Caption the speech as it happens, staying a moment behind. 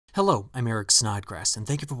Hello, I'm Eric Snodgrass, and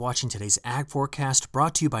thank you for watching today's Ag Forecast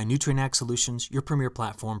brought to you by Nutrien Ag Solutions, your premier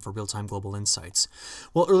platform for real-time global insights.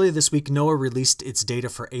 Well, earlier this week, NOAA released its data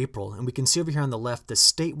for April, and we can see over here on the left the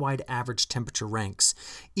statewide average temperature ranks.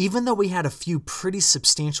 Even though we had a few pretty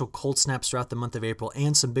substantial cold snaps throughout the month of April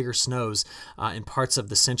and some bigger snows in parts of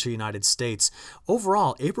the central United States,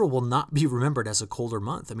 overall, April will not be remembered as a colder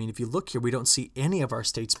month. I mean, if you look here, we don't see any of our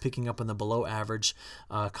states picking up on the below average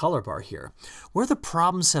color bar here. Where the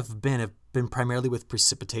problems have been primarily with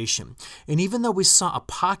precipitation. And even though we saw a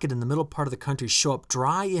pocket in the middle part of the country show up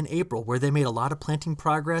dry in April where they made a lot of planting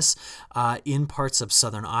progress in parts of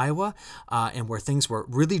southern Iowa and where things were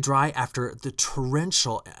really dry after the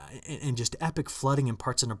torrential and just epic flooding in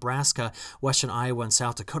parts of Nebraska, western Iowa, and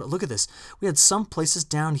South Dakota. Look at this. We had some places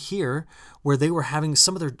down here where they were having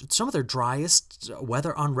some of their driest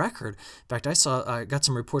weather on record. In fact, I got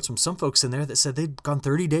some reports from some folks in there that said they'd gone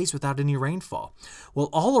 30 days without any rainfall. Well,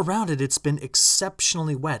 all around it, it's been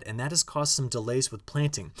exceptionally wet, and that has caused some delays with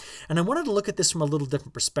planting. And I wanted to look at this from a little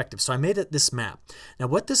different perspective, so I made this map. Now,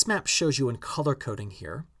 what this map shows you in color coding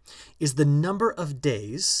here is the number of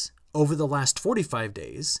days over the last 45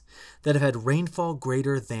 days that have had rainfall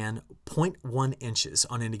greater than 0.1 inches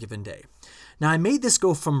on any given day. Now, I made this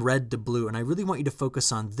go from red to blue, and I really want you to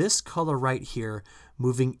focus on this color right here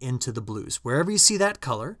moving into the blues. Wherever you see that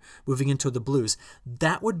color moving into the blues,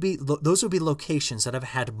 those would be locations that have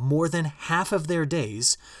had more than half of their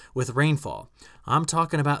days with rainfall. I'm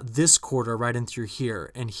talking about this quarter right in through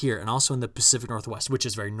here, and also in the Pacific Northwest, which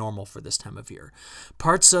is very normal for this time of year.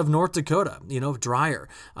 Parts of North Dakota, drier.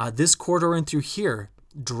 This quarter in through here,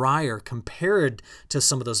 drier compared to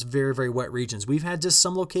some of those very, very wet regions. We've had just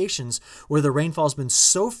some locations where the rainfall has been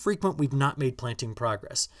so frequent we've not made planting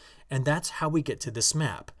progress. And that's how we get to this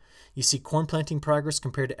map. You see corn planting progress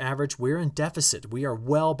compared to average. We're in deficit. We are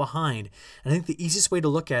well behind. And I think the easiest way to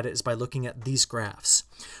look at it is by looking at these graphs.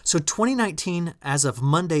 So 2019, as of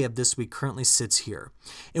Monday of this week, currently sits here.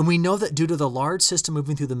 And we know that due to the large system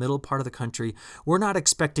moving through the middle part of the country, we're not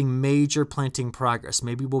expecting major planting progress.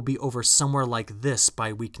 Maybe we'll be over somewhere like this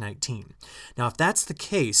by week 19. Now, if that's the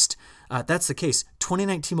case,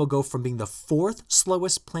 2019 will go from being the fourth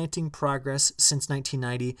slowest planting progress since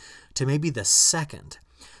 1990 to maybe the second.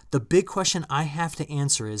 The big question I have to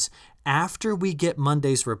answer is, after we get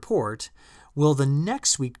Monday's report, will the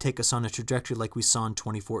next week take us on a trajectory like we saw in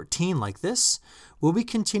 2014 like this? Will we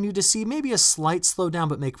continue to see maybe a slight slowdown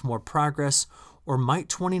but make more progress? Or might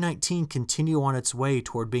 2019 continue on its way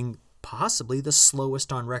toward being possibly the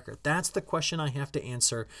slowest on record? That's the question I have to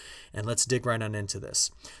answer, and let's dig right on into this.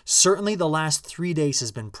 Certainly the last 3 days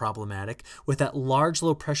has been problematic with that large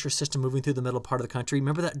low pressure system moving through the middle part of the country.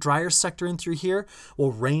 Remember that drier sector in through here? Well,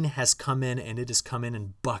 rain has come in, and it has come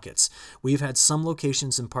in buckets. We've had some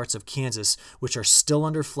locations in parts of Kansas which are still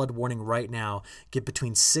under flood warning right now get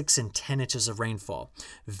between 6 and 10 inches of rainfall.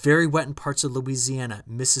 Very wet in parts of Louisiana,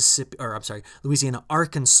 Louisiana,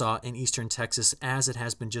 Arkansas, and eastern Texas, as it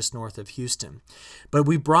has been just north of Houston. But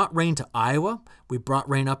we brought rain to Iowa. We brought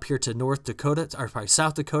rain up here to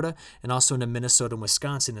South Dakota, and also into Minnesota and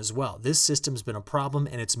Wisconsin as well. This system's been a problem,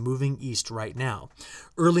 and it's moving east right now.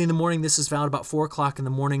 Early in the morning, this is valid about 4 o'clock in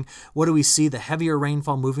the morning. What do we see? The heavier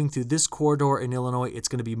rainfall moving through this corridor in Illinois. It's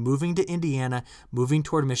going to be moving to Indiana, moving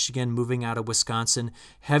toward Michigan, moving out of Wisconsin.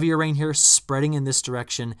 Heavier rain here spreading in this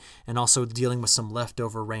direction, and also dealing with some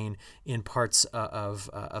leftover rain in parts of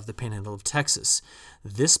the panhandle of Texas.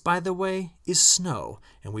 This, by the way, is snow,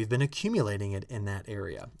 and we've been accumulating it in that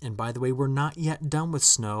area. And by the way, we're not yet done with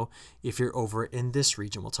snow if you're over in this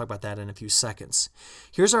region. We'll talk about that in a few seconds.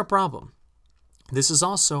 Here's our problem. This is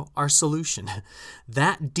also our solution.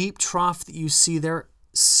 That deep trough that you see there,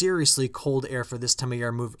 seriously cold air for this time of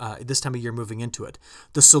year moving into it.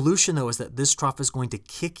 The solution, though, is that this trough is going to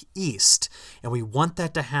kick east, and we want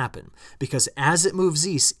that to happen because as it moves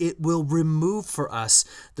east, it will remove for us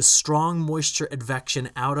the strong moisture advection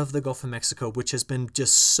out of the Gulf of Mexico, which has been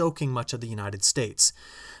just soaking much of the United States.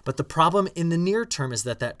 But the problem in the near term is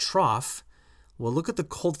that trough, well, look at the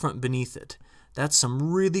cold front beneath it. That's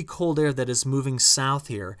some really cold air that is moving south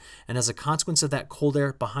here. And as a consequence of that cold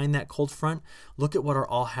air behind that cold front, look at what our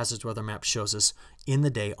all hazards weather map shows us in the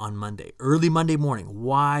day on Monday. Early Monday morning,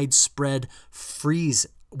 widespread freeze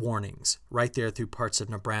warnings right there through parts of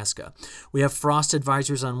Nebraska. We have frost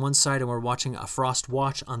advisories on one side, and we're watching a frost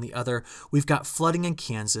watch on the other. We've got flooding in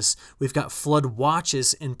Kansas. We've got flood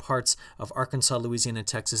watches in parts of Arkansas, Louisiana, and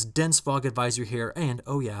Texas. Dense fog advisory here, and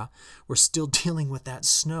oh yeah, we're still dealing with that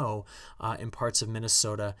snow in parts of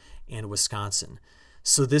Minnesota and Wisconsin.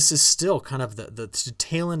 So this is still kind of the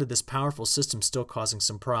tail end of this powerful system, still causing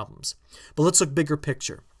some problems. But let's look bigger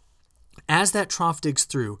picture. As that trough digs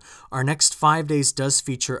through, our next 5 days does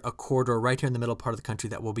feature a corridor right here in the middle part of the country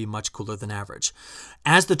that will be much cooler than average.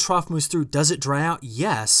 As the trough moves through, does it dry out?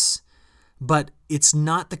 Yes. But it's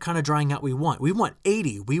not the kind of drying out we want. We want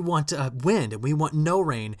 80, we want wind, and we want no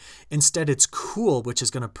rain. Instead, it's cool, which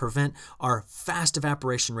is going to prevent our fast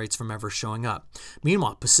evaporation rates from ever showing up.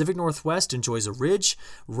 Meanwhile, Pacific Northwest enjoys a ridge,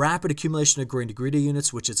 rapid accumulation of green degree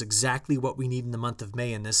units, which is exactly what we need in the month of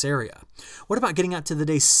May in this area. What about getting out to the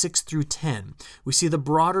days 6 through 10? We see the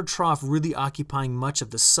broader trough really occupying much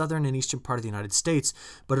of the southern and eastern part of the United States,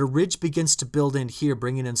 but a ridge begins to build in here,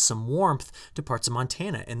 bringing in some warmth to parts of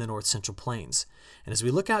Montana in the north central plains. And as we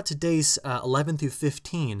look out to days 11 through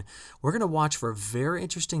 15, we're going to watch for a very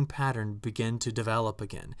interesting pattern begin to develop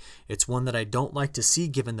again. It's one that I don't like to see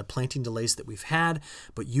given the planting delays that we've had,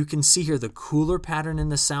 but you can see here the cooler pattern in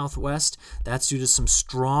the southwest. That's due to some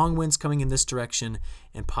strong winds coming in this direction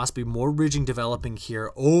and possibly more ridging developing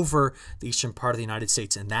here over the eastern part of the United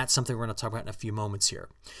States. And that's something we're going to talk about in a few moments here.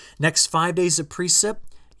 Next 5 days of precip.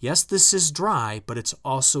 Yes, this is dry, but it's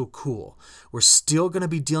also cool. We're still going to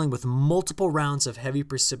be dealing with multiple rounds of heavy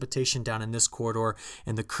precipitation down in this corridor,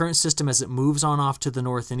 and the current system as it moves on off to the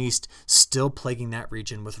north and east, still plaguing that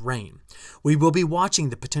region with rain. We will be watching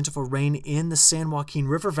the potential for rain in the San Joaquin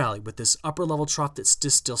River Valley with this upper level trough that's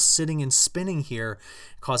just still sitting and spinning here,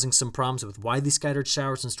 causing some problems with widely scattered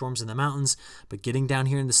showers and storms in the mountains. But getting down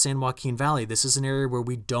here in the San Joaquin Valley, this is an area where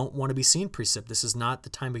we don't want to be seeing precip. This is not the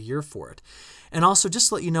time of year for it. And also, just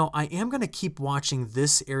to let you know, I am going to keep watching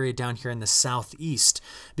this area down here in the southeast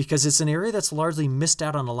because it's an area that's largely missed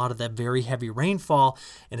out on a lot of that very heavy rainfall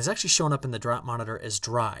and is actually showing up in the drought monitor as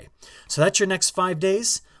dry. So that's your next 5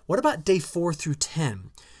 days. What about day 4 through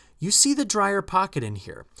 10? You see the drier pocket in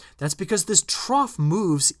here. That's because this trough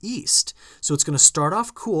moves east. So it's going to start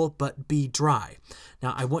off cool, but be dry.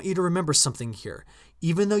 Now, I want you to remember something here.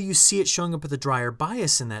 Even though you see it showing up with a drier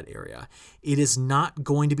bias in that area, it is not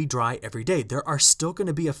going to be dry every day. There are still going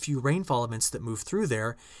to be a few rainfall events that move through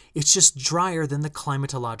there. It's just drier than the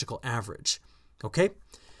climatological average. Okay?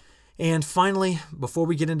 And finally, before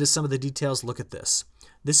we get into some of the details, look at this.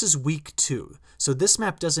 This is week 2. So this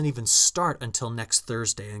map doesn't even start until next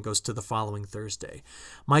Thursday and goes to the following Thursday.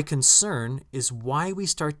 My concern is why we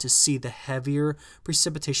start to see the heavier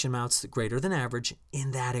precipitation amounts greater than average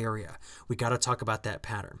in that area. We got to talk about that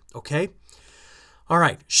pattern, okay? All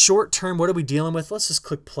right, short term, what are we dealing with? Let's just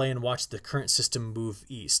click play and watch the current system move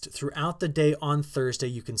east. Throughout the day on Thursday,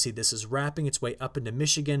 you can see this is wrapping its way up into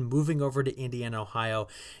Michigan, moving over to Indiana, Ohio,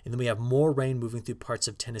 and then we have more rain moving through parts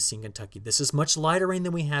of Tennessee and Kentucky. This is much lighter rain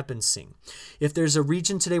than we have been seeing. If there's a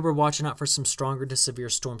region today we're watching out for some stronger to severe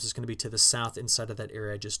storms, it's going to be to the south inside of that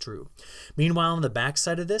area I just drew. Meanwhile, on the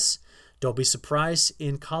backside of this, don't be surprised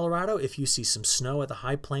in Colorado if you see some snow at the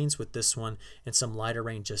high plains with this one and some lighter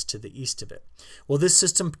rain just to the east of it. Well, this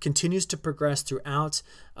system continues to progress throughout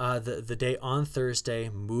the day on Thursday,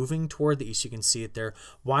 moving toward the east. You can see it there.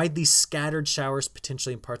 Widely scattered showers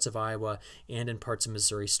potentially in parts of Iowa and in parts of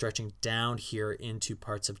Missouri, stretching down here into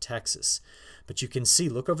parts of Texas. But you can see,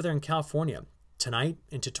 look over there in California. Tonight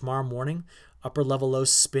into tomorrow morning, upper level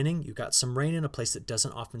lows spinning. You got some rain in a place that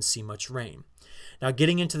doesn't often see much rain. Now,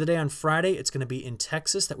 getting into the day on Friday, it's going to be in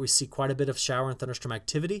Texas that we see quite a bit of shower and thunderstorm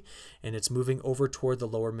activity, and it's moving over toward the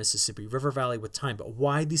lower Mississippi River Valley with time, but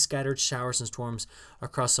widely scattered showers and storms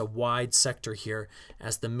across a wide sector here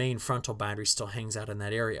as the main frontal boundary still hangs out in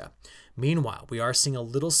that area. Meanwhile, we are seeing a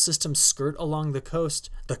little system skirt along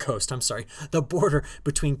the border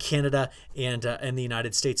between Canada and the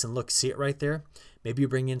United States. And look, see it right there? Maybe you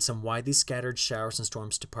bring in some widely scattered showers and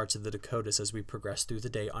storms to parts of the Dakotas as we progress through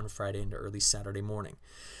the day on Friday into early Saturday morning.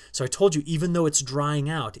 So I told you, even though it's drying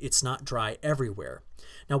out, it's not dry everywhere.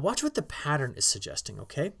 Now watch what the pattern is suggesting,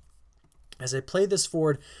 okay? As I play this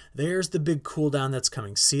forward, there's the big cool down that's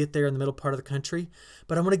coming. See it there in the middle part of the country?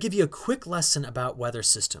 But I want to give you a quick lesson about weather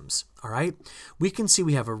systems, all right? We can see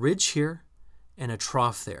we have a ridge here and a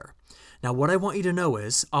trough there. Now, what I want you to know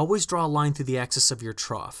is always draw a line through the axis of your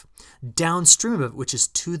trough. Downstream of it, which is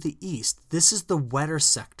to the east, this is the wetter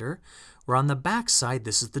sector, where on the back side,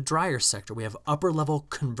 this is the drier sector. We have upper level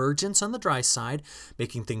convergence on the dry side,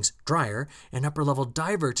 making things drier, and upper level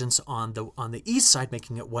divergence on the east side,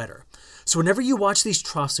 making it wetter. So whenever you watch these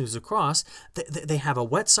troughs move across, they have a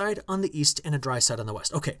wet side on the east and a dry side on the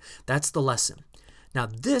west. Okay, that's the lesson. Now,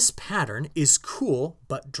 this pattern is cool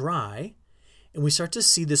but dry. And we start to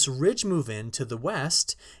see this ridge move in to the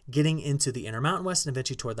west, getting into the Intermountain West and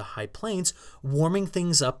eventually toward the high plains, warming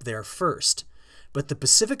things up there first. But the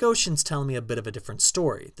Pacific Ocean's telling me a bit of a different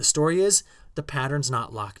story. The story is the pattern's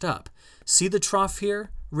not locked up. See the trough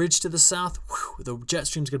here? Ridge to the south? Whew, the jet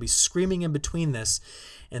stream's going to be screaming in between this.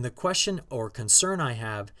 And the question or concern I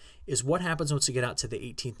have is what happens once we get out to the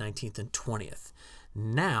 18th, 19th, and 20th.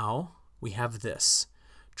 Now we have this.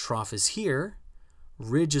 Trough is here,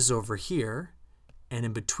 ridge is over here, and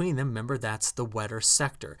in between them, remember, that's the wetter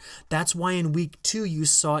sector. That's why in week 2, you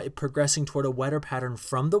saw it progressing toward a wetter pattern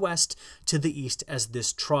from the west to the east as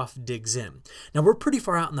this trough digs in. Now, we're pretty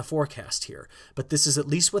far out in the forecast here, but this is at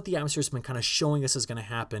least what the atmosphere has been kind of showing us is going to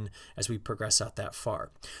happen as we progress out that far.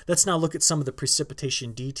 Let's now look at some of the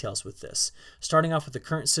precipitation details with this. Starting off with the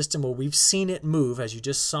current system, well, we've seen it move, as you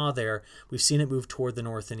just saw there, we've seen it move toward the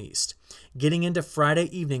north and east. Getting into Friday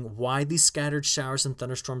evening, widely scattered showers and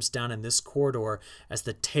thunderstorms down in this corridor as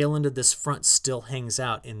the tail end of this front still hangs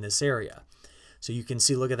out in this area. So you can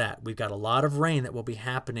see, look at that. We've got a lot of rain that will be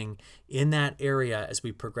happening in that area as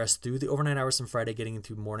we progress through the overnight hours on Friday, getting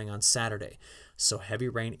into morning on Saturday. So heavy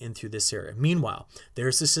rain in through this area. Meanwhile,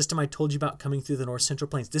 there's the system I told you about coming through the north central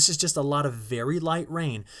plains. This is just a lot of very light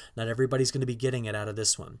rain. Not everybody's going to be getting it out of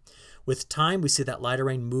this one. With time, we see that lighter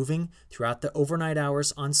rain moving throughout the overnight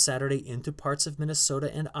hours on Saturday into parts of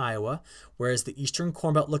Minnesota and Iowa, whereas the eastern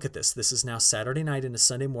Corn Belt, look at this. This is now Saturday night into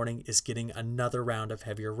Sunday morning, is getting another round of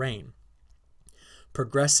heavier rain.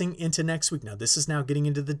 Progressing into next week. Now, this is now getting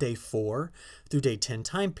into the day 4 through day 10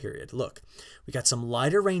 time period. Look, we got some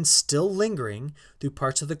lighter rain still lingering through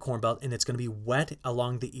parts of the Corn Belt, and it's going to be wet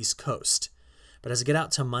along the East Coast. But as we get out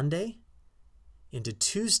to Monday into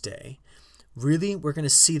Tuesday, really, we're going to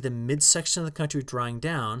see the midsection of the country drying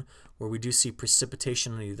down where we do see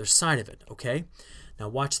precipitation on either side of it, okay? Now,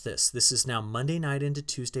 watch this. This is now Monday night into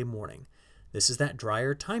Tuesday morning. This is that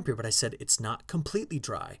drier time period, but I said it's not completely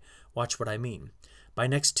dry. Watch what I mean. By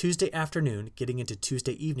next Tuesday afternoon, getting into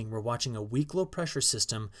Tuesday evening, we're watching a weak low pressure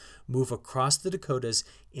system move across the Dakotas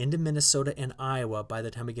into Minnesota and Iowa by the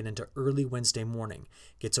time we get into early Wednesday morning.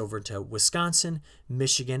 Gets over to Wisconsin,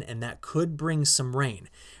 Michigan, and that could bring some rain.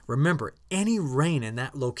 Remember, any rain in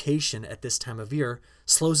that location at this time of year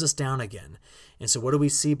slows us down again. And so what do we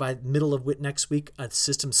see by middle of next week? A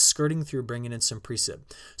system skirting through, bringing in some precip.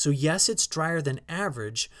 So yes, it's drier than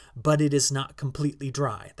average, but it is not completely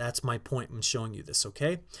dry. That's my point in showing you this,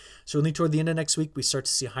 okay? So only toward the end of next week, we start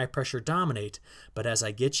to see high pressure dominate. But as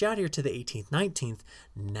I get you out here to the 18th, 19th,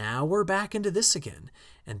 now we're back into this again.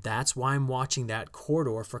 And that's why I'm watching that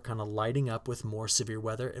corridor for kind of lighting up with more severe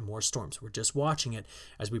weather and more storms. We're just watching it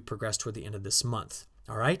as we progress toward the end of this month,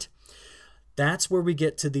 all right? That's where we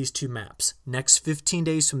get to these two maps. Next 15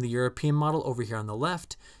 days from the European model over here on the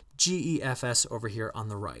left, GEFS over here on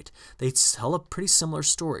the right. They tell a pretty similar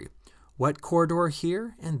story. Wet corridor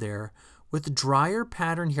here and there with drier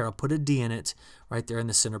pattern here. I'll put a D in it right there in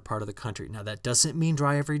the center part of the country. Now that doesn't mean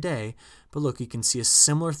dry every day, but look, you can see a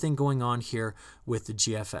similar thing going on here with the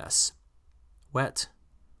GFS. Wet,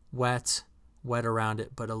 wet, wet around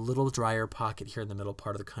it, but a little drier pocket here in the middle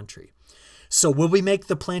part of the country. So will we make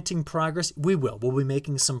the planting progress? We will. We'll be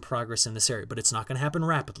making some progress in this area, but it's not going to happen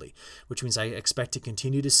rapidly, which means I expect to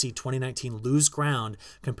continue to see 2019 lose ground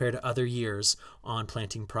compared to other years on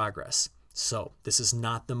planting progress. So this is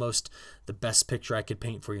not the best picture I could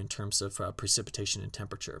paint for you in terms of precipitation and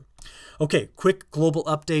temperature. Okay, quick global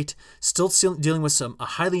update. Still dealing with a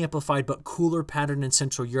highly amplified but cooler pattern in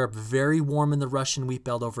Central Europe. Very warm in the Russian wheat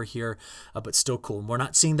belt over here, but still cool. And we're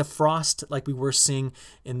not seeing the frost like we were seeing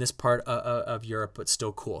in this part of Europe, but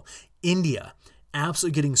still cool. India.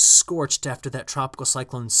 Absolutely getting scorched after that tropical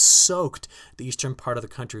cyclone soaked the eastern part of the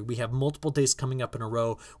country. We have multiple days coming up in a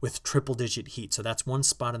row with triple-digit heat. So that's one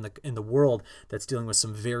spot in the world that's dealing with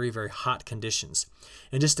some very, very hot conditions.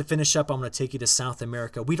 And just to finish up, I'm going to take you to South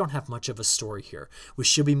America. We don't have much of a story here. We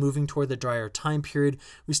should be moving toward the drier time period.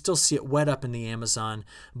 We still see it wet up in the Amazon.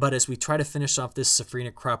 But as we try to finish off this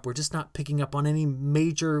safrinha crop, we're just not picking up on any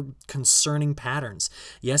major concerning patterns.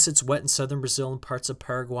 Yes, it's wet in southern Brazil and parts of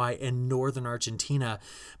Paraguay and northern Argentina,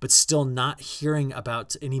 but still not hearing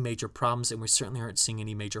about any major problems, and we certainly aren't seeing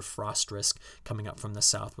any major frost risk coming up from the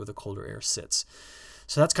south where the colder air sits.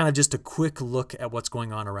 So that's kind of just a quick look at what's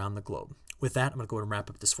going on around the globe. With that, I'm going to go ahead and wrap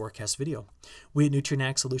up this forecast video. We at Nutrien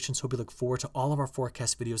Ag Solutions hope you look forward to all of our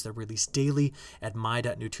forecast videos that are released daily at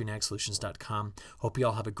my.nutrienagsolutions.com. Hope you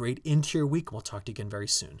all have a great end to your week, and we'll talk to you again very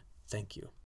soon. Thank you.